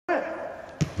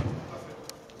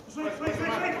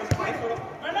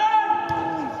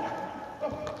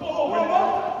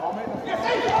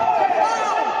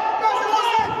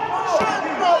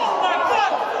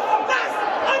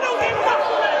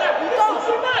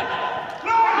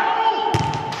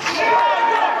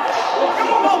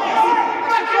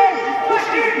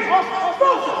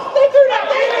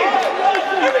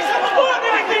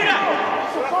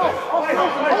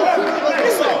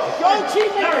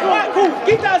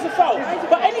Give that as a foul,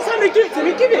 but anytime they do it to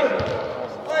me, give it.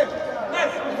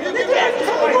 They do it every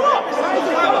time we go up. If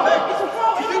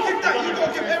you give that, you got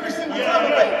to give every single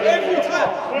time. Every time.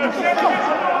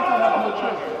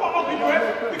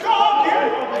 We can't argue.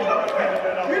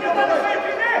 You've done the same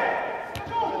thing there.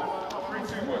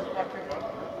 3-2 boys.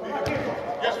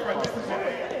 Yes, Fred, this is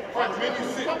it. Fred, when you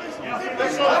sit.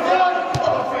 Let's go.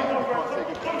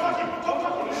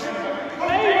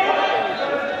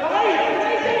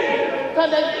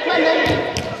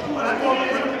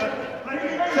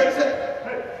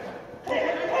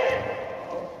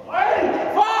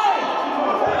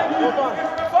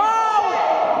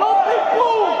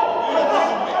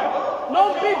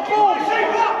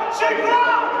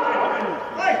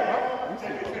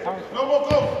 No more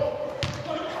goals.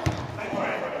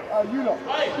 You lot.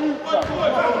 Stop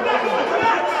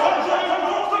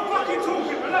fucking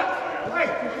talking. Relax. Hey,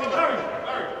 Larry.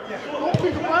 Don't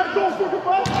think about it. Don't think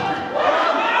about it.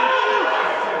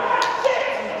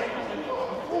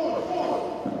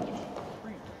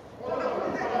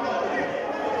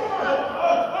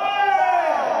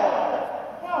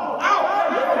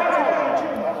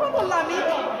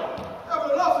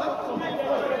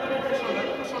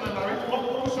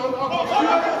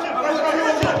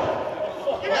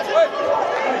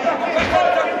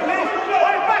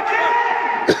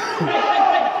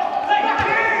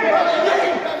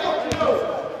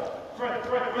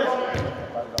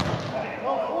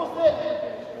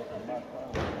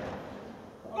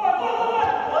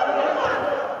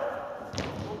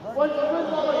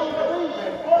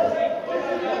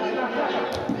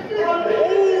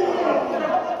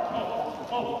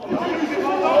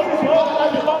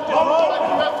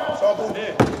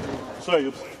 Sorry,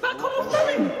 that come off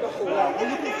nothing.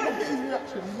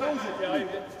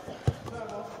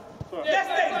 Yes,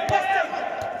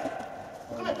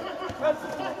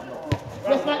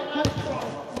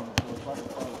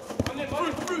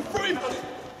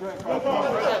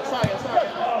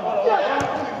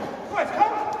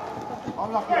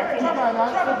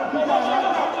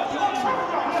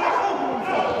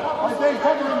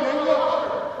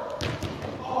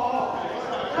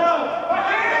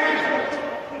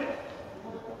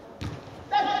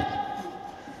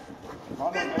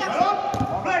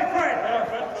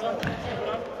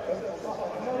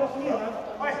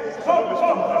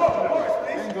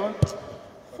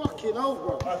 Fucking hell,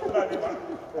 bro.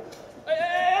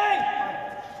 Hey!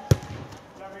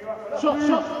 Shot!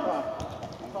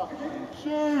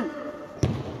 Shoot!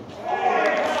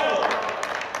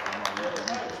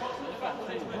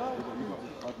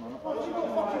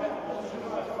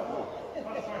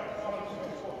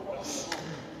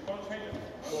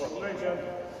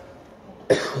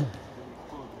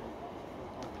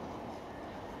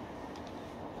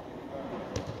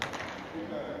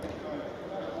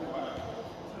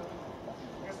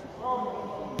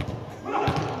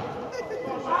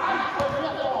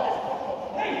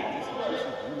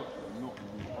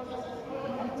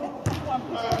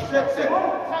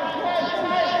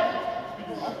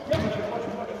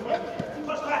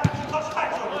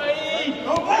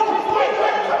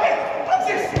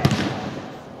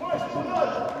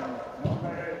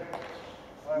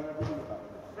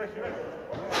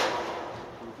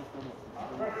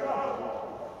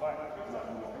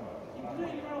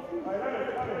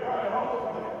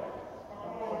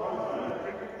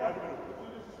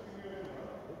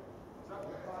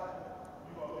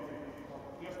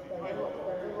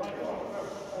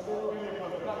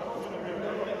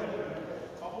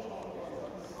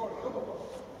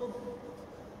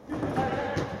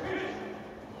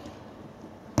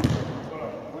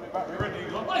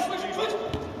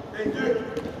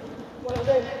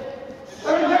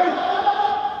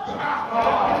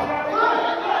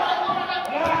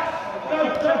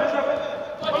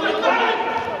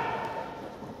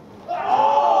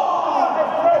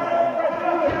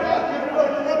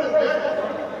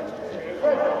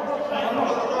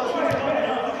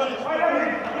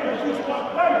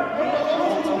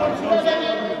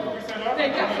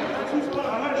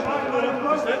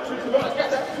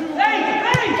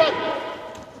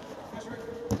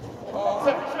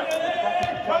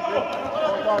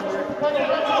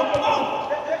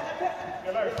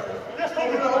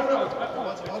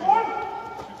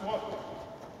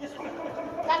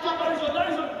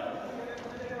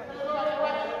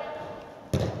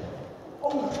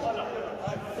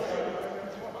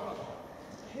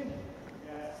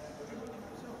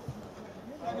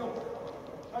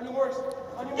 Daniel works.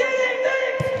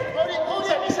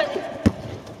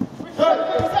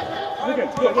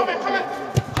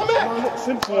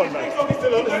 Simple one, mate.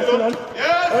 Still on.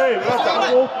 Hey, that's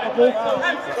that ball.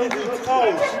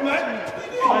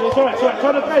 Oh, it's alright, it's alright.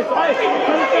 Turn the face. Hey,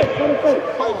 turn the face.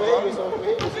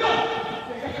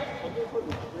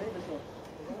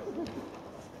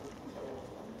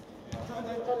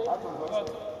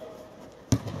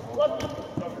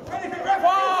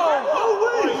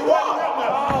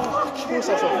 Of course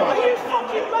that's a foul. Are you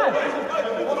fucking mad?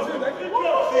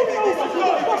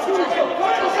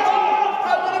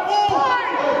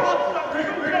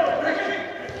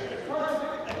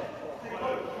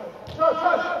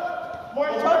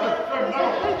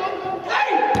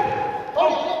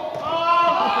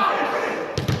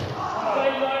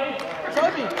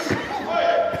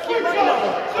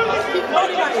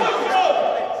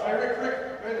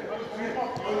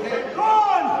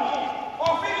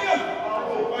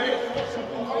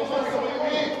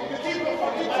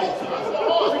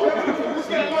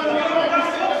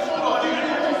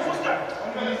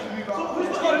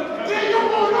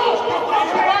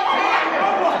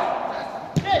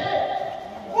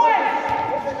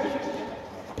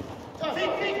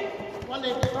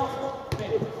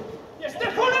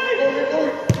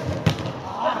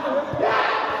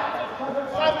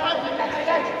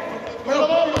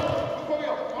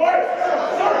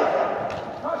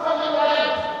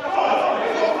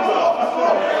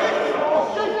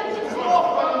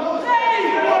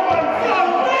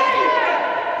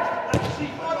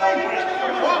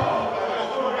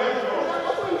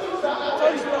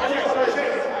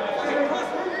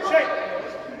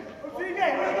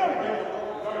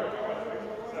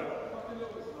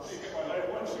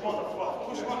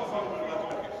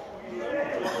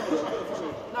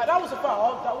 No, that was a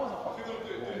foul. That was a foul.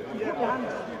 Put your hand down.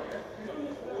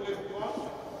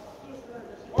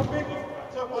 One big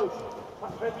circle.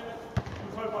 Got it.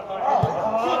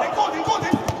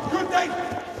 Good day.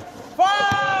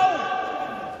 Foul!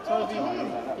 Toby.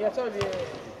 Yeah, Toby.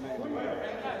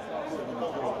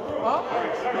 Huh?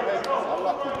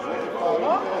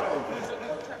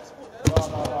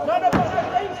 No, but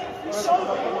you showed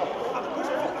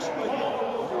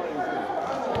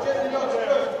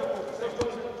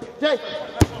Jay!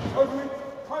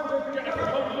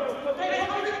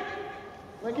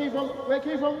 Where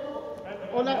came from?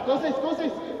 Oh, no, go this.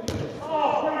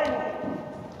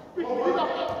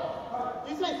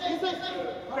 You say.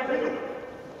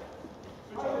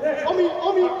 On me. You're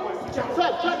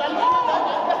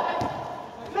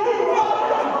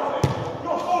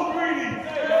so greedy.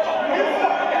 Yeah,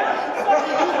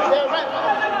 right.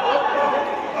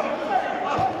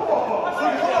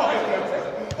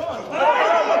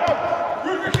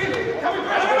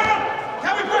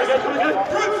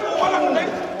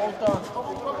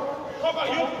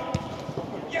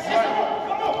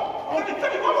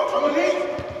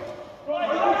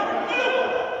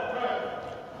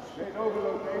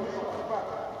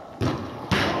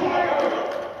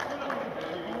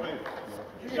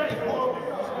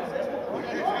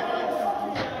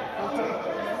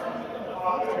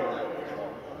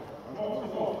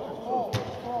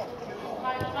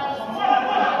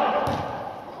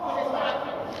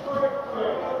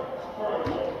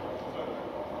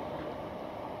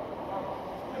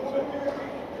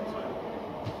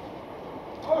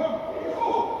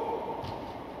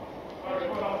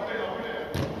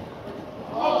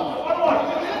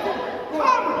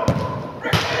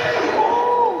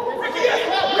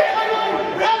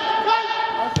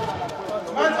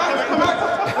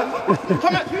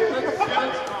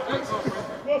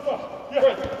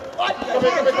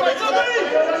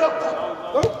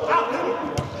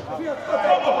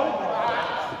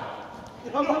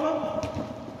 Come on!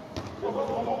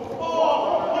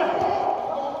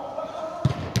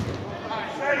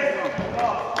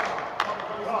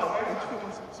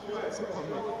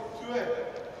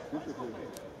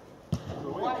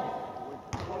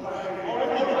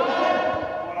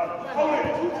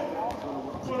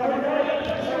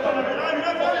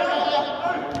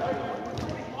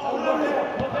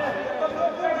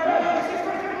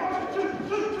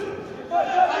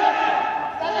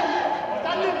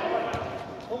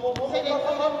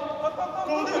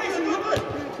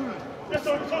 Let's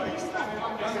go.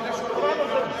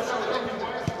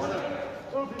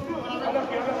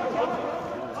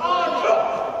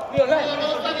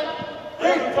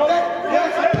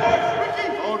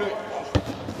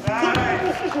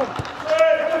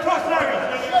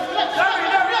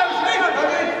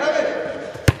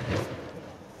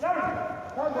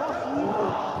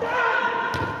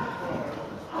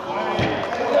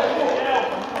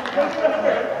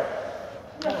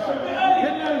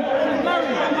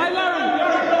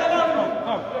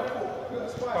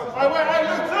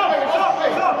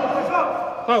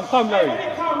 Come, Larry.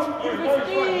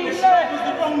 15 left.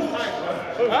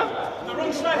 Huh? The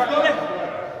wrong striker left.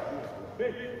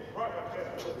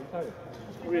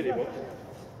 Really, what?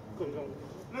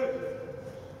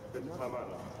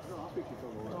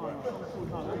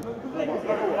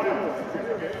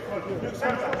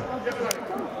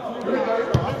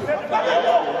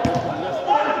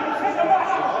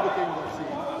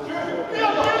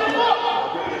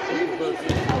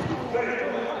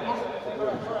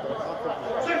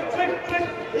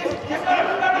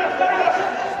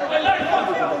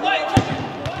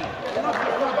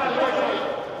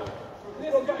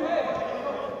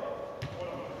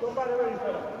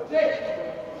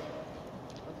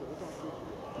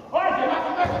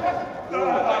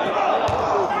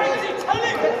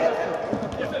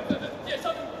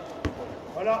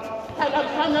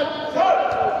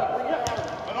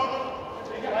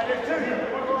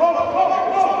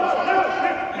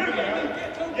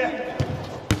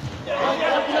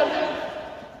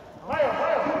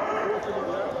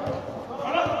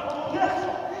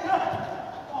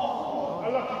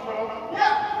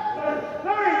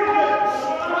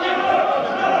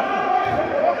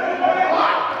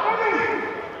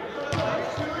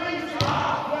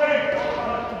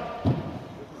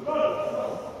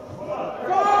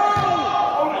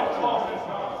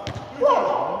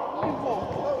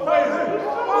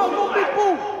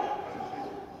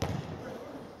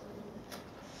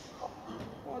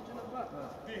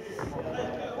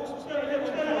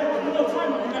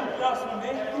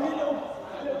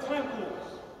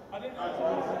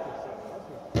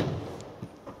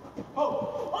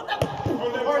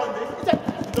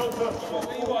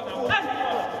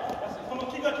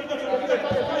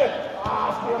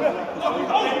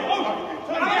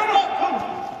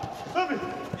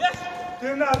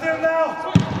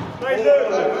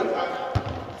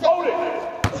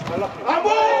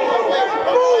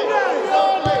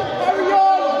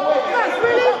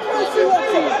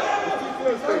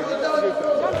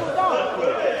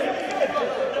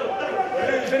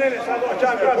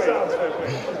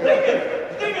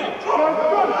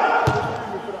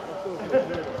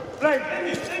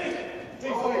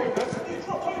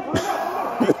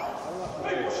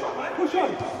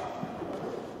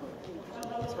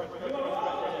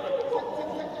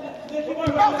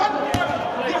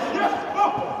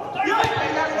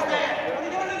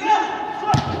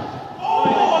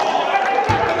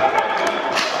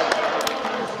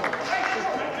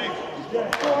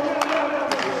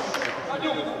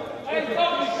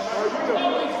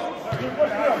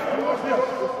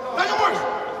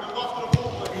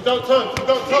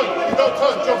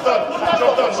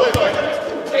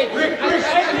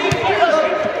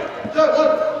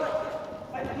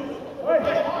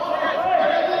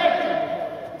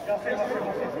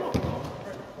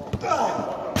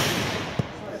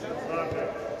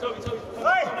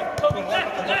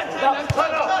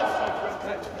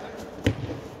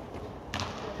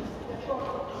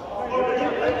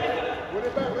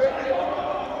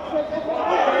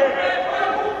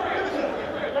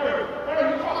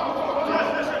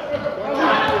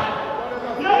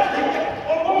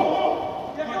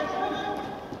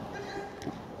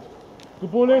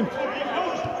 Good ball in.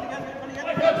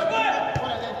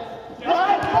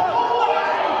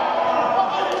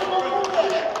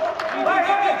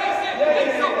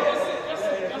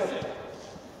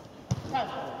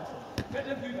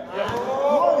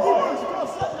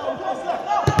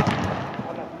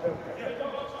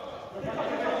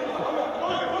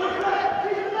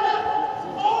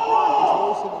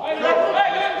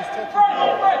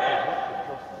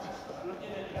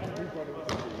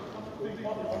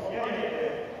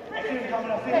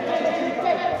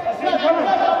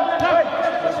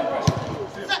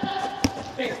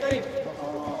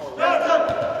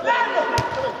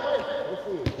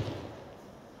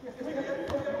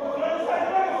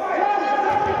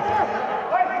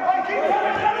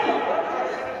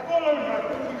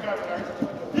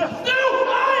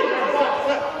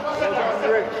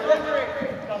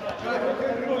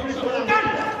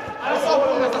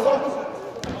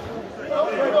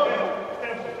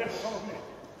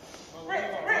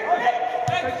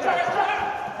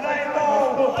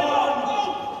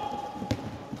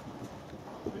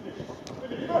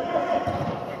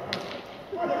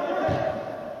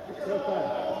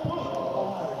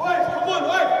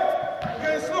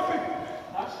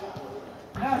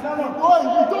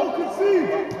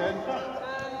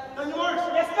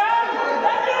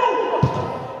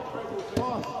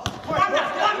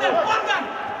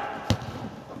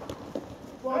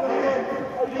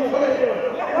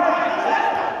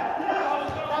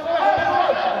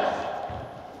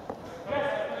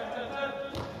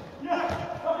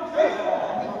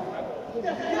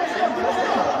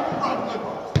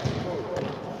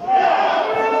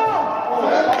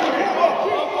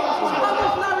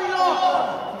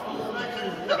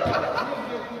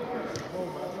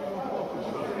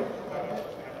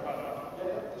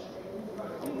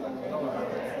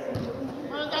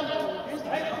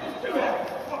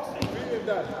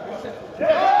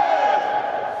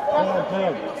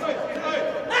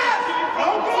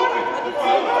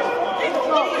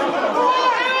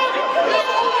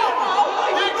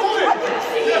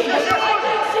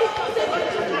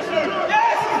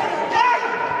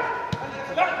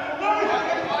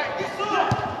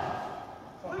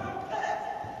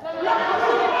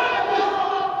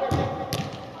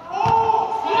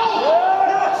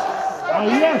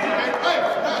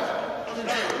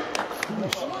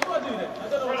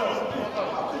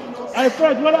 Hey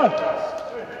Fred, well done.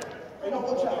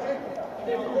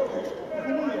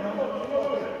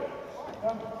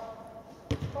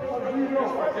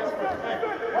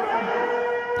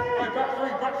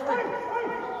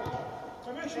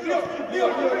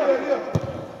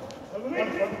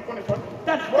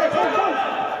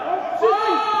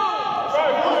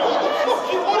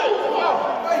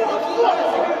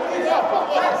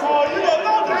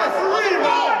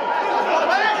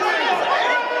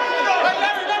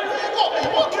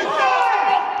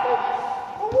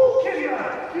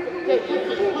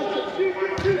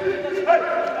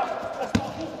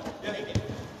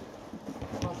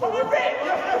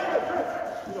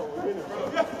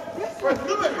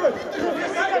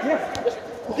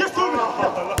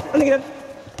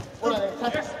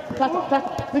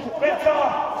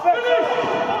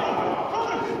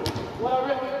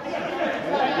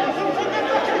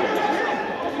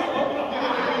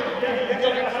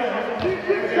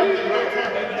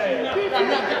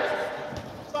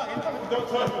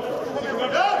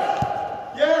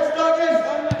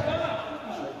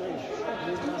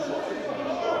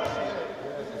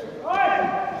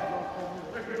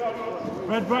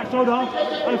 Fred, right shoulder.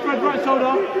 Hey, Fred, right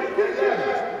shoulder.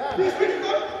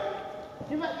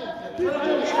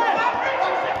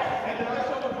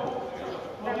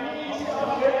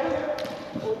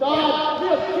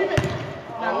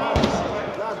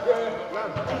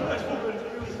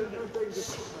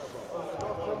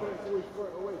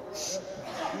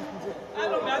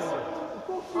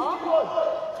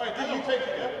 Wait, did you take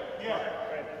it? Yeah.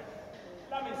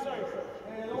 Larry, sorry.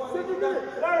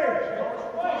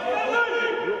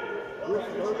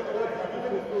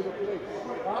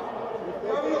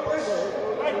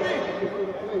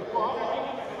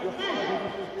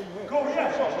 Go,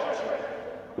 yeah.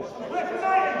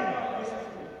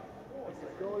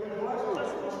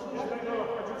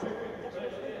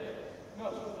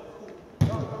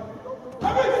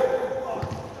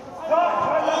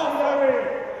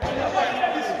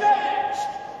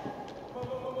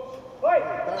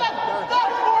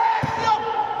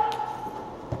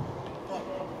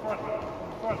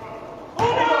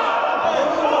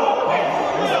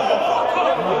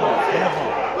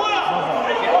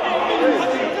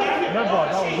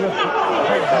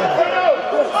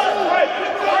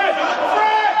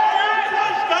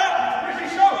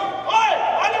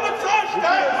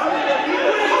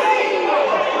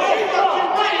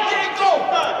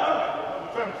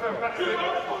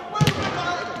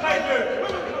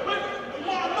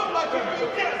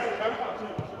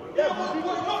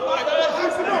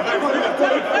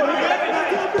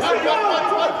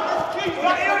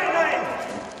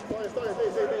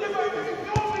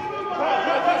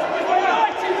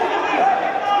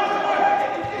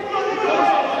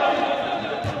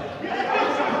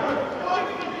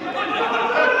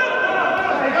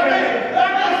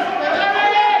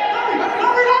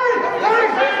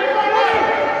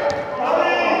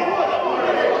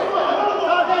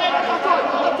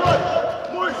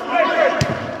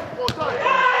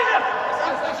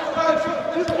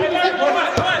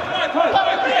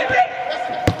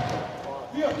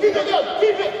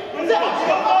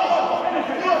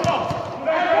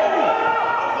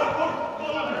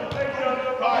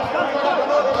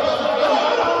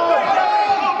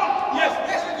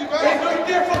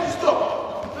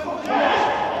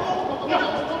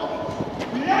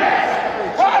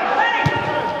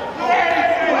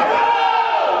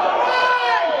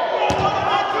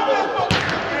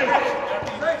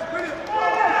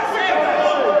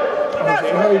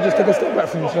 You just take a step back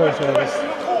from the first service.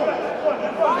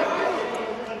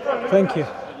 Thank you.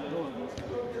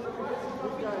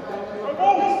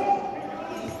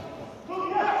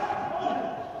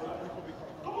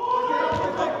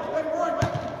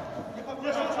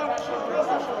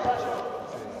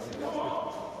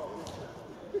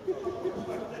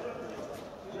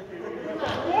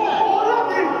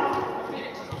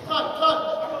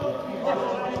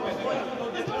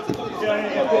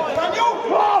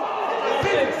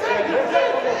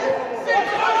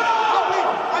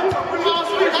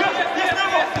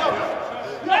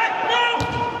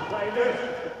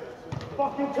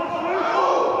 Fucking touch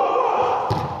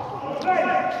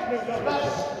me! Where we going?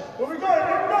 Where we going?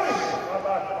 My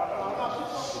bad.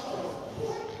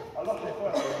 I lost it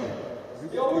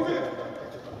first. Yo, move it.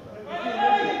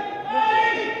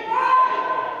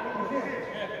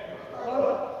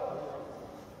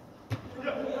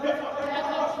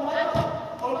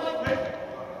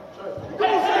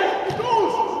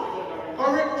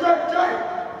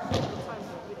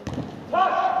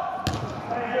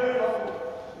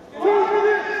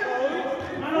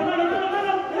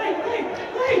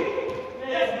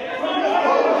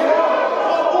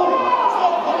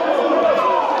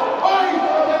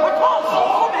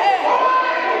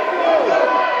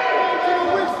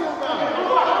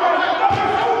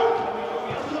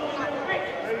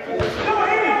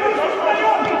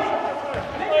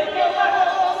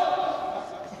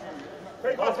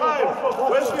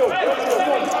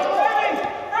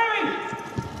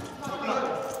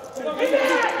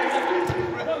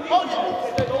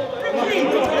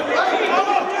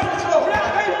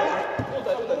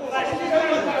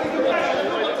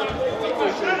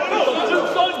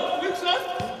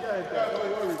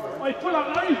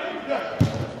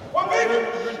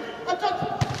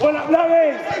 Well up, Larry!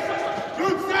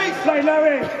 Play,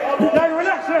 Larry! Larry,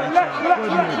 relax.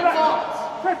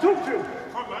 Fred, talk to him.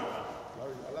 Come on, man.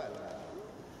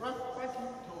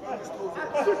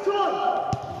 Sit on!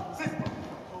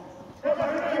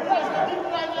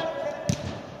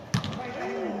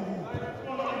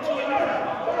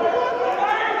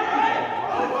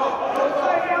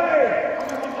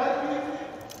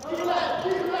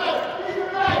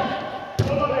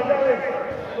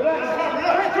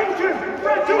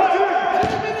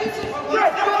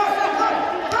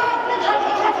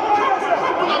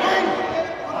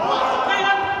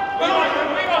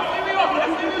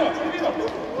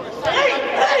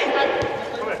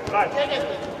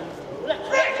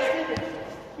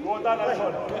 More than that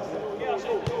one.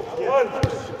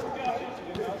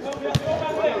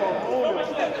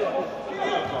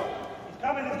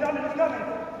 He's coming.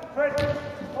 Fred,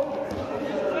 hold it.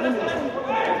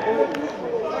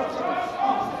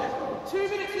 2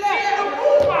 minutes left.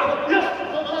 Yes.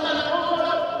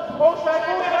 Hold tight.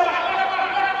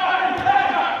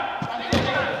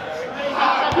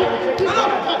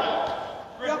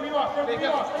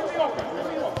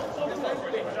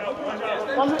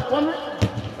 One minute.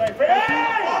 Hey!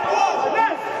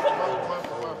 Yes!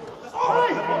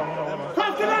 Hey!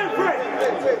 Come to line, Fred!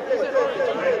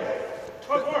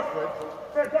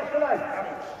 Fred, touch the line.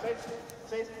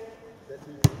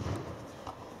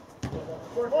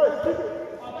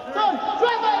 Come,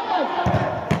 drive it!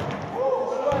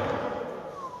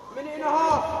 Minute and a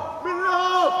half.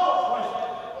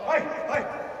 Hey!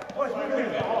 Boys, move in.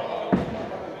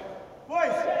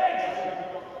 Boys!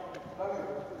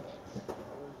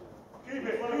 Keep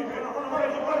it.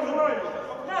 Right.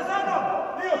 Nazano!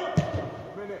 Leo!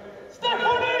 Step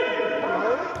on in!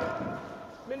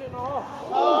 Minute and a half.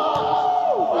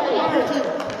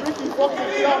 Ricky, fucking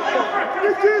shot.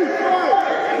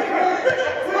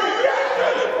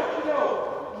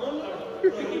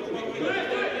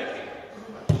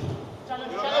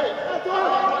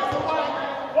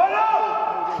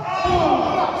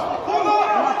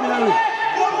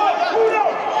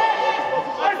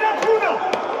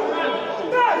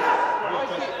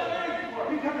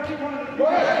 Go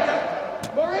ahead.